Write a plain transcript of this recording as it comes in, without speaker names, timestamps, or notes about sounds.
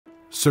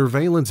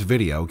Surveillance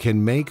video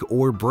can make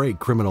or break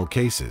criminal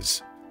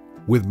cases.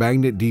 With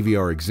Magnet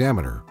DVR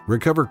Examiner,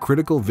 recover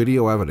critical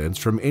video evidence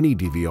from any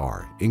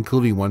DVR,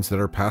 including ones that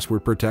are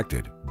password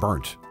protected,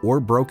 burnt, or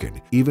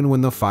broken, even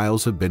when the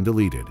files have been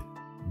deleted.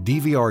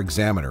 DVR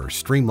Examiner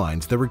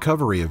streamlines the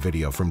recovery of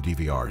video from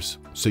DVRs,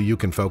 so you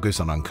can focus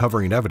on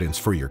uncovering evidence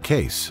for your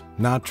case,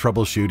 not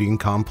troubleshooting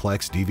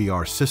complex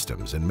DVR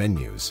systems and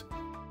menus.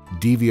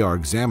 DVR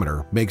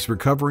Examiner makes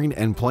recovering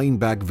and playing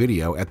back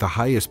video at the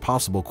highest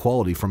possible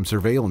quality from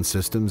surveillance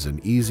systems an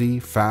easy,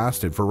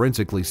 fast, and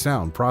forensically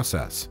sound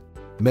process.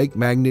 Make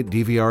Magnet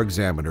DVR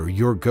Examiner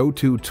your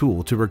go-to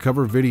tool to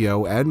recover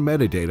video and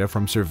metadata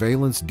from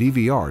surveillance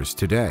DVRs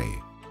today.